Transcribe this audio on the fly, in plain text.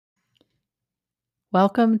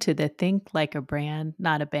Welcome to the Think Like a Brand,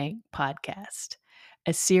 Not a Bank podcast,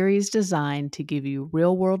 a series designed to give you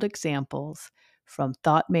real world examples from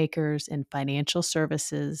thought makers in financial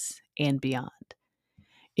services and beyond.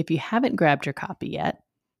 If you haven't grabbed your copy yet,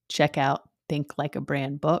 check out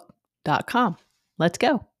thinklikeabrandbook.com. Let's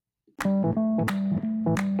go.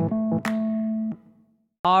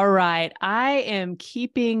 All right. I am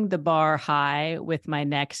keeping the bar high with my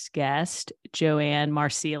next guest, Joann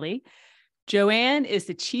Marsili. Joann is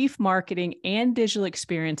the Chief Marketing and Digital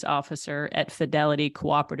Experience Officer at Fidelity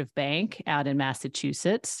Cooperative Bank out in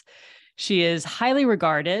Massachusetts. She is highly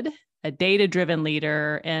regarded, a data-driven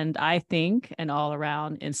leader, and I think an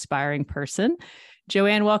all-around inspiring person.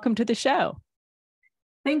 Joann, welcome to the show.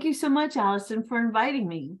 Thank you so much, Allison, for inviting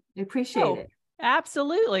me. I appreciate it.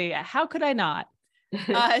 Absolutely. How could I not?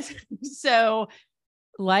 So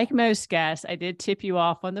like most guests, I did tip you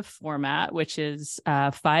off on the format, which is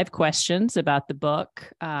 5 questions about the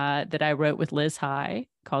book that I wrote with Liz High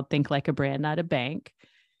called Think Like a Brand, Not a Bank.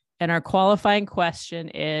 And our qualifying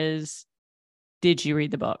question is, did you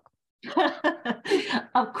read the book?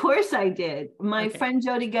 Of course I did. My friend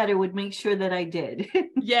Jody Getter would make sure that I did.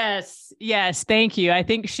 Yes. Thank you. I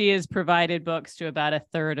think she has provided books to about a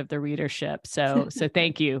third of the readership. So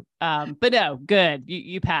thank you. But no, good.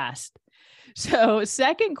 You passed. So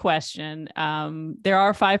second question, there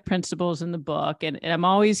are 5 principles in the book, and I'm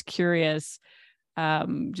always curious,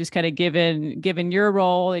 just kind of given your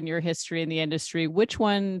role and your history in the industry, which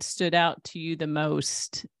one stood out to you the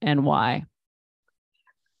most and why?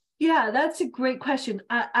 Yeah, that's a great question.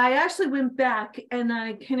 I actually went back and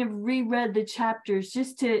I kind of reread the chapters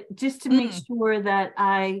just to make sure that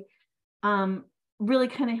I really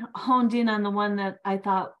kind of honed in on the one that I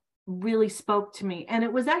thought really spoke to me. And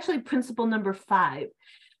it was actually principle number 5,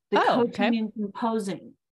 the coaching and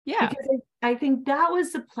composing. Yeah. Because I think that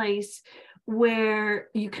was the place where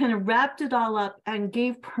you kind of wrapped it all up and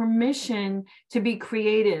gave permission to be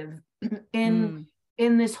creative in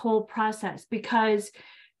this whole process. Because,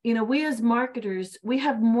 you know, we as marketers, we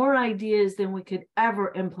have more ideas than we could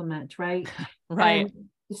ever implement, right? Right. And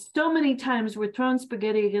so many times we're throwing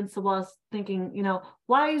spaghetti against the walls thinking, you know,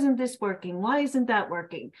 why isn't this working? Why isn't that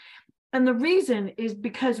working? And the reason is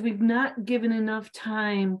because we've not given enough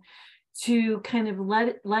time to kind of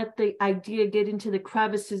let the idea get into the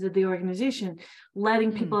crevices of the organization,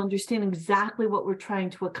 letting people understand exactly what we're trying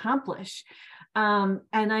to accomplish. And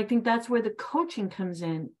I think that's where the coaching comes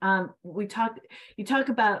in. You talk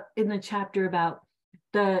about in the chapter about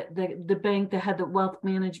the bank that had the wealth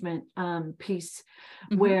management piece,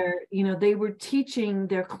 where, you know, they were teaching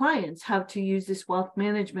their clients how to use this wealth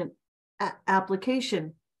management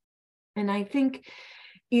application. And I think,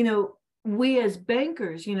 you know, we as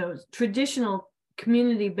bankers, you know, traditional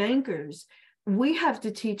community bankers, we have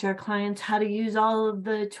to teach our clients how to use all of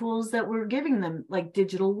the tools that we're giving them, like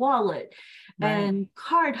digital wallet and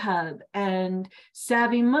card hub and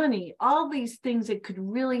savvy money, all these things that could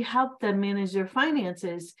really help them manage their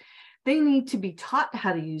finances. They need to be taught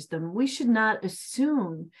how to use them. We should not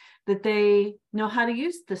assume that they know how to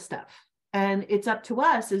use the stuff. And it's up to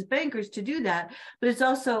us as bankers to do that. But it's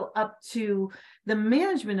also up to the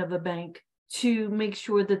management of a bank to make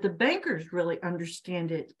sure that the bankers really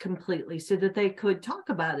understand it completely so that they could talk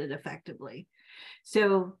about it effectively.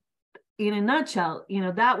 So in a nutshell, you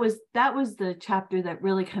know, that was the chapter that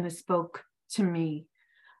really kind of spoke to me.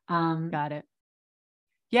 Got it.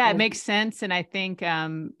 Yeah, it makes sense. And I think,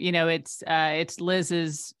 you know, it's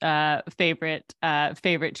Liz's favorite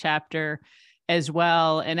chapter as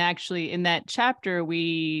well. And actually in that chapter,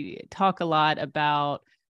 we talk a lot about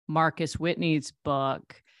Marcus Whitney's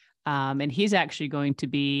book. And he's actually going to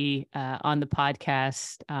be on the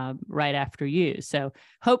podcast right after you. So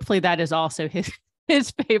hopefully that is also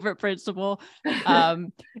his favorite principle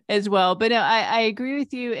as well. But no, I agree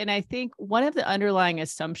with you. And I think one of the underlying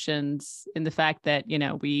assumptions in the fact that, you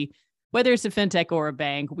know, whether it's a fintech or a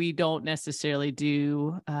bank, we don't necessarily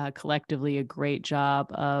do collectively a great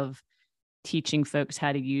job of teaching folks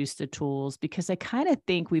how to use the tools, because I kind of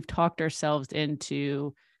think we've talked ourselves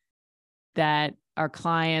into that our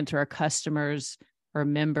clients or our customers or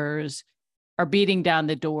members are beating down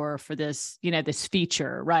the door for this, you know, this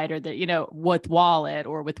feature, right? Or that, you know, with wallet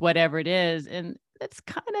or with whatever it is. And that's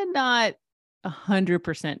kind of not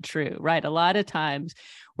 100% true, right? A lot of times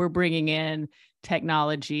we're bringing in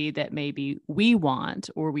technology that maybe we want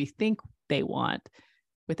or we think they want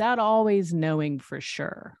without always knowing for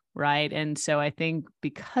sure, right? And so I think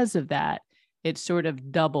because of that, it sort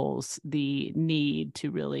of doubles the need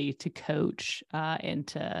to really to coach and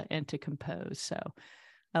to compose. So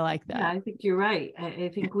I like that. Yeah, I think you're right.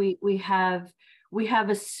 I think we have we have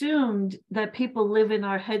assumed that people live in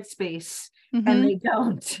our headspace, and Mm-hmm. they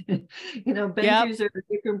don't. Bankers are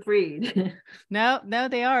a different breed. No,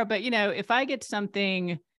 they are. But, if I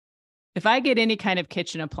get any kind of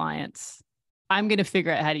kitchen appliance, I'm going to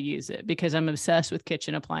figure out how to use it because I'm obsessed with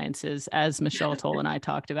kitchen appliances, as Michelle Toll and I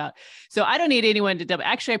talked about. So I don't need anyone to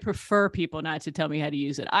actually, I prefer people not to tell me how to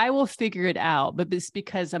use it. I will figure it out, but it's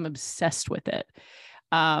because I'm obsessed with it.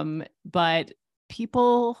 But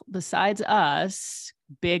people besides us,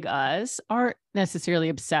 big us, aren't necessarily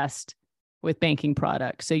obsessed with banking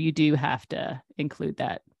products. So you do have to include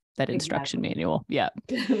that instruction manual. Yeah.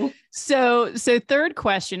 So third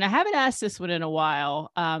question, I haven't asked this one in a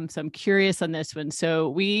while. So I'm curious on this one. So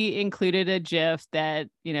we included a GIF that,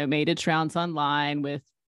 made its rounds online with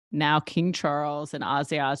now King Charles and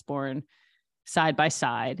Ozzy Osbourne side by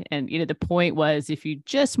side. And, the point was, if you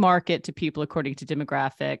just market to people according to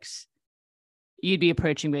demographics, you'd be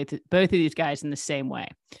approaching both of these guys in the same way.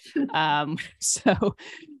 So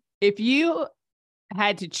if you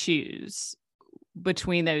had to choose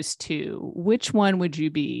between those two, which one would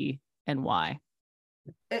you be and why?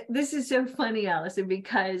 This is so funny, Allison,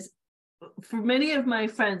 because for many of my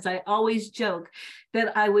friends, I always joke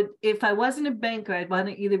that I would, if I wasn't a banker, I'd want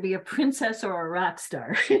to either be a princess or a rock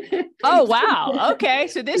star. Oh, wow. Okay.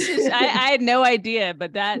 So this is, I had no idea,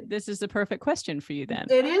 but this is the perfect question for you then.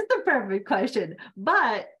 It is the perfect question.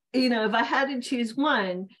 But, if I had to choose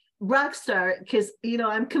one, rock star, because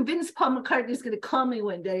I'm convinced Paul McCartney is going to call me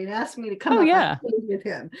one day and ask me to come on stage with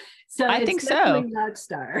him. So I think so. Rock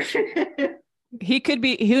star. He could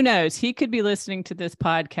be, who knows? He could be listening to this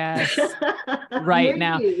podcast right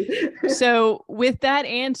now. So with that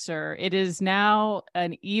answer, it is now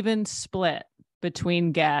an even split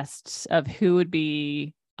between guests of who would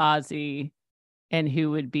be Ozzy and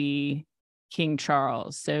who would be King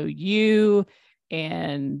Charles. So you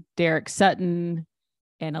and Derek Sutton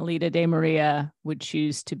and Alita De Maria would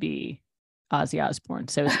choose to be Ozzy Osbourne.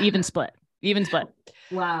 So it's even split.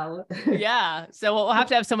 Wow. Yeah. So we'll have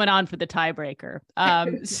to have someone on for the tiebreaker.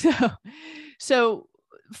 So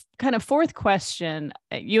kind of fourth question,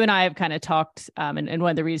 you and I have kind of talked, and one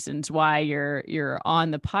of the reasons why you're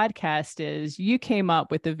on the podcast is you came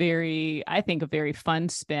up with a very fun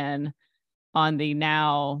spin on the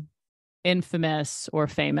now infamous or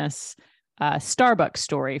famous Starbucks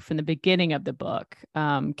story from the beginning of the book.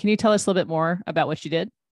 Can you tell us a little bit more about what you did?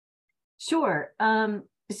 Sure.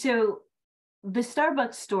 So the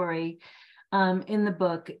Starbucks story in the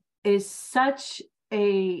book is such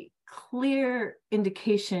a clear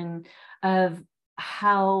indication of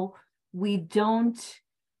how we don't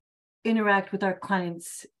interact with our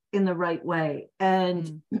clients in the right way.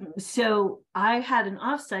 And so I had an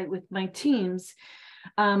offsite with my teams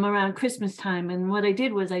around Christmas time. And what I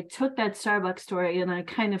did was I took that Starbucks story and I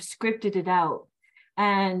kind of scripted it out.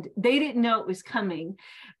 And they didn't know it was coming.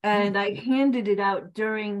 And I handed it out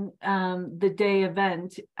during the day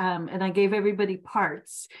event. And I gave everybody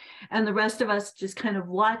parts. And the rest of us just kind of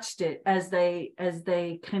watched it as they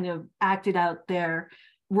kind of acted out their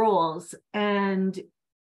roles. And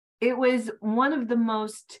it was one of the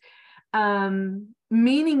most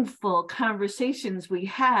meaningful conversations we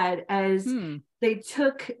had as they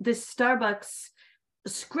took this Starbucks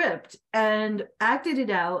script and acted it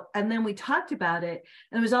out, and then we talked about it,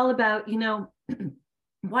 and it was all about,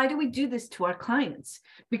 why do we do this to our clients?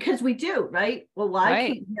 Because we do, right? Well, why I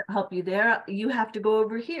can't help you there? You have to go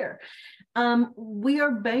over here. We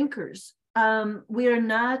are bankers. We are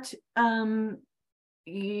not,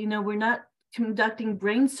 we're not conducting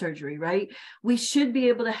brain surgery, right? We should be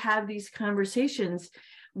able to have these conversations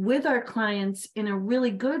with our clients in a really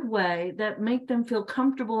good way that make them feel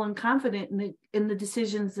comfortable and confident in the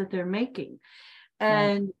decisions that they're making.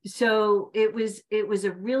 And so it was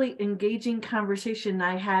a really engaging conversation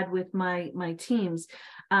I had with my teams.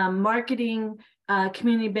 Marketing,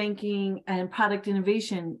 community banking, and product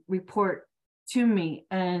innovation report to me.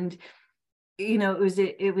 And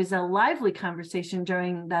it was a lively conversation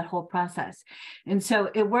during that whole process. And so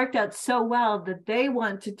it worked out so well that they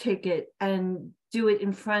want to take it and do it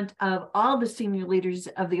in front of all the senior leaders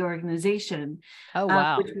of the organization. Oh,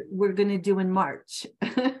 wow. Which we're going to do in March.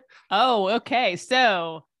 Oh, okay.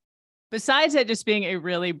 So besides that just being a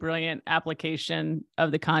really brilliant application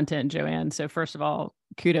of the content, Joann, so first of all,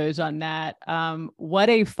 kudos on that. What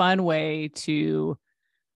a fun way to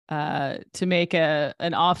make an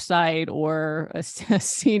offsite or a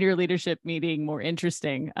senior leadership meeting more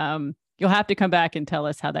interesting. You'll have to come back and tell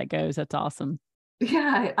us how that goes. That's awesome.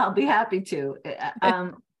 Yeah, I'll be happy to.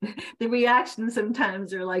 the reactions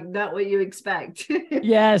sometimes are like not what you expect.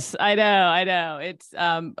 Yes, I know. It's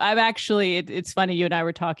I'm actually it's funny, you and I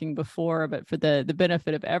were talking before, but for the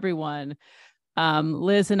benefit of everyone,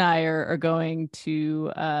 Liz and I are going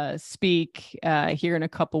to speak here in a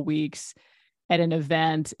couple weeks at an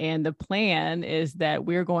event, and the plan is that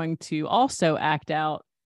we're going to also act out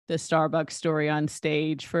the Starbucks story on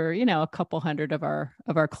stage for, you know, a couple hundred of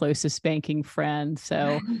our closest banking friends.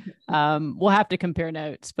 So we'll have to compare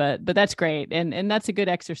notes, but that's great, and that's a good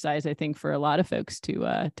exercise, I think, for a lot of folks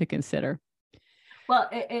to consider. Well,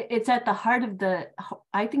 it's at the heart of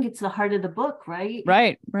I think it's the heart of the book, right?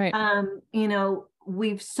 Right. You know,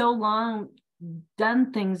 we've so long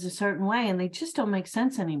done things a certain way and they just don't make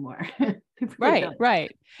sense anymore. Really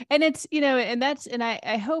Right. And it's, you know, and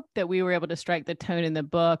I hope that we were able to strike the tone in the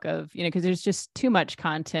book of, you know, because there's just too much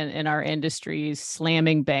content in our industries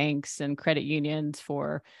slamming banks and credit unions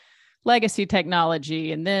for legacy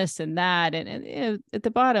technology and this and that. And you know, at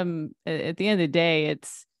the bottom, at the end of the day,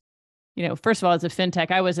 it's, you know, first of all, as a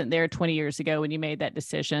fintech, I wasn't there 20 years ago when you made that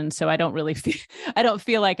decision. So I don't really feel, I don't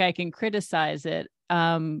feel like I can criticize it.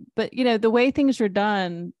 But, you know, the way things are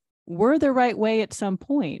done were the right way at some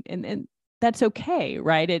point. And that's okay,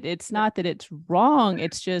 right? It's not that it's wrong.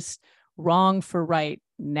 It's just wrong for right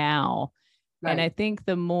now. Right. And I think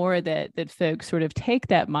the more that folks sort of take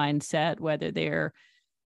that mindset, whether they're,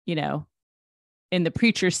 you know, in the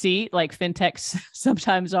preacher seat, like fintechs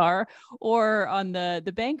sometimes are, or on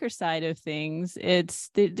the banker side of things,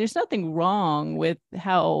 there's nothing wrong with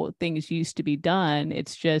how things used to be done.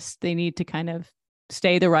 It's just they need to kind of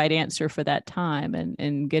stay the right answer for that time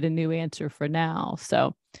and get a new answer for now.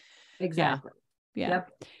 So exactly. Yeah.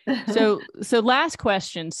 Yep. So last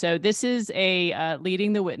question. So this is a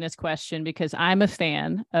leading the witness question because I'm a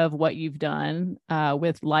fan of what you've done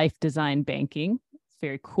with life design banking.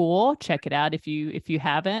 Very cool. Check it out if you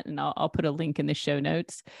haven't, and I'll put a link in the show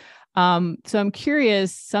notes. So I'm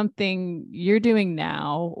curious, something you're doing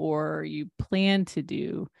now or you plan to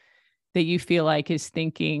do that you feel like is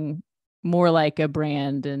thinking more like a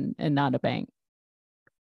brand and not a bank.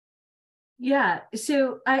 Yeah,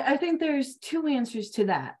 so I think there's two answers to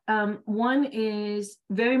that. One is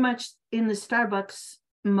very much in the Starbucks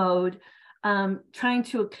mode, trying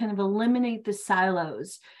to kind of eliminate the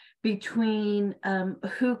silos between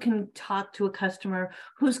who can talk to a customer,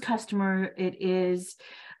 whose customer it is,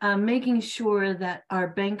 making sure that our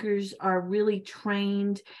bankers are really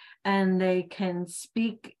trained and they can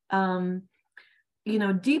speak, you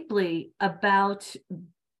know, deeply about,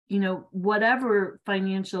 you know, whatever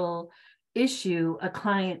financial issue a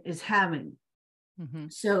client is having. Mm-hmm.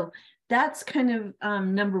 So that's kind of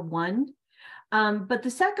number one. But the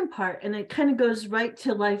second part, and it kind of goes right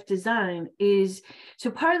to life design, is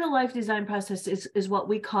so part of the life design process is what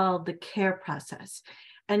we call the CARE process.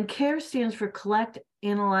 And CARE stands for collect,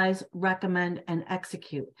 analyze, recommend, and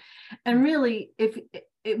execute. And really,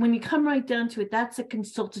 when you come right down to it, that's a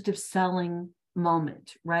consultative selling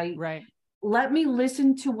moment, right? Right. Let me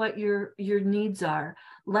listen to what your needs are.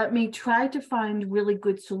 Let me try to find really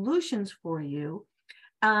good solutions for you.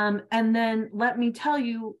 And then let me tell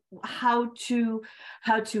you how to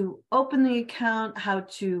open the account, how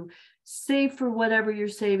to save for whatever you're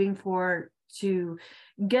saving for, to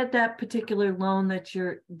get that particular loan that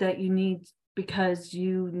you need because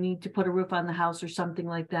you need to put a roof on the house or something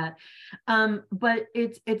like that. But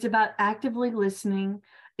it's about actively listening.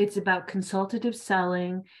 It's about consultative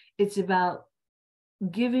selling. It's about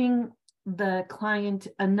giving the client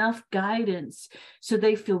enough guidance so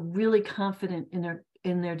they feel really confident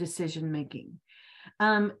in their decision making,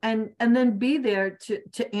 and then be there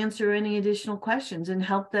to answer any additional questions and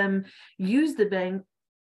help them use the bank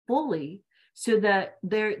fully so that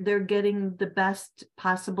they're getting the best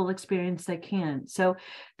possible experience they can. So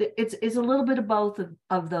it's a little bit of both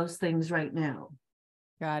of those things right now.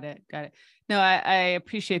 Got it. No, I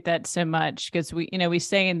appreciate that so much because we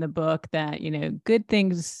say in the book that, good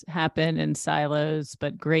things happen in silos,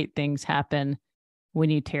 but great things happen when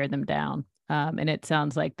you tear them down. And it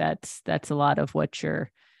sounds like that's a lot of what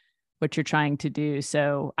you're trying to do.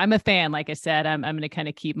 So I'm a fan. Like I said, I'm going to kind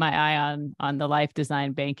of keep my eye on the life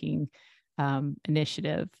design banking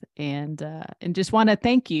initiative, and just want to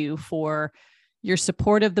thank you for your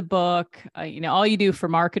support of the book. All you do for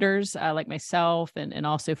marketers like myself and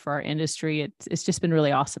also for our industry. It's just been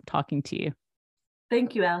really awesome talking to you.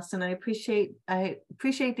 Thank you, Allison. I appreciate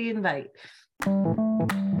the invite.